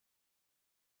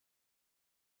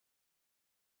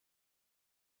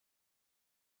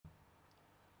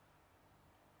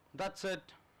That's it.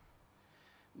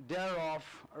 They're off,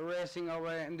 racing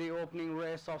away in the opening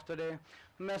race of the day.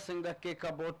 Missing the kick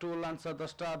about 2 lengths at the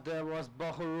start, there was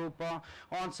Bahurupa.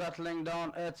 On settling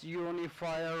down, it's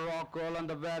Unifier, Rock Goal, and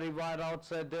the very wide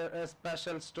outside there is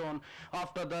Special Stone.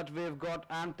 After that, we've got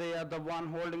Antea, the one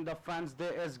holding the fence.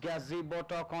 There is Gazebo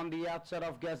Talk. On the outside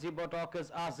of Gazebo Talk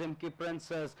is Azim Ki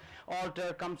Princess.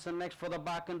 Altair comes in next for the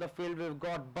back in the field. We've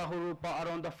got Bahurupa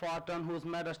around the far turn, who's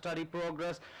made a steady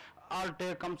progress.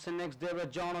 Altair comes in next. There was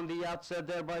John on the outside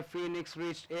there by Phoenix.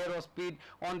 Reached Aerospeed.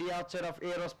 On the outside of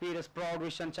Aerospeed is Proud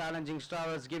Wish and Challenging Star,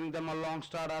 is giving them a long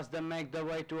start as they make their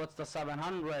way towards the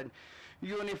 700.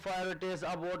 Unifier, it is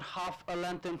about half a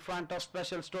length in front of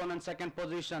Special Stone in second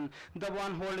position. The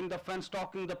one holding the fence,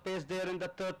 talking the pace there in the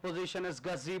third position is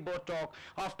Gazebo Talk.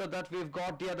 After that, we've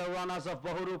got the other runners of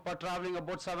Bahurupa traveling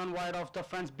about 7 wide off the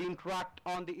fence, being tracked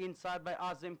on the inside by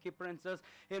Azim Ki Princess.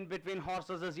 In between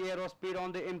horses is Aerospeed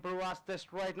on the improvised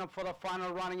test right now for the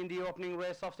final running in the opening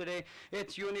race of today.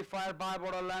 It's Unifier by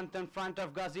about a length in front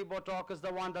of Gazebo Talk, is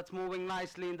the one that's moving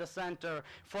nicely in the center.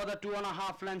 For the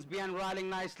 2.5 lengths behind, riding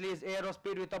nicely is Aerospeed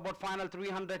with about final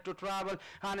 300 to travel,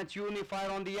 and it's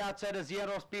Unifier on the outside is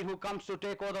Aerospeed, who comes to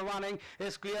take over the running,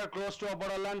 is clear close to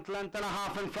about a length and a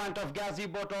half in front of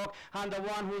Gazebo Talk, and the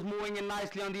one who's moving in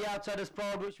nicely on the outside is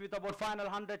Proud Wish with about final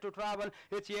 100 to travel.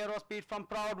 It's Aerospeed from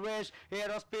Proud Wish.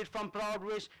 Aerospeed from Proud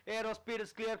Wish. Aerospeed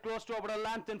is clear close to about a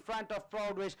length in front of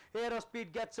Proud Wish.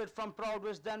 Aerospeed gets it from Proud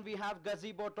Wish. Then we have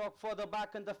Gazebo Talk further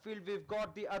back in the field. We've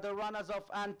got the other runners of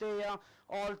Antea,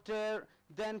 Altair.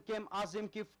 Then came Azim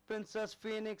Ki Princess,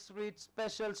 Phoenix, Reed,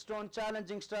 Special Stone,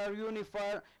 Challenging Star,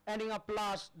 Unifier. Ending up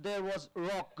last, there was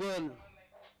Rock Girl.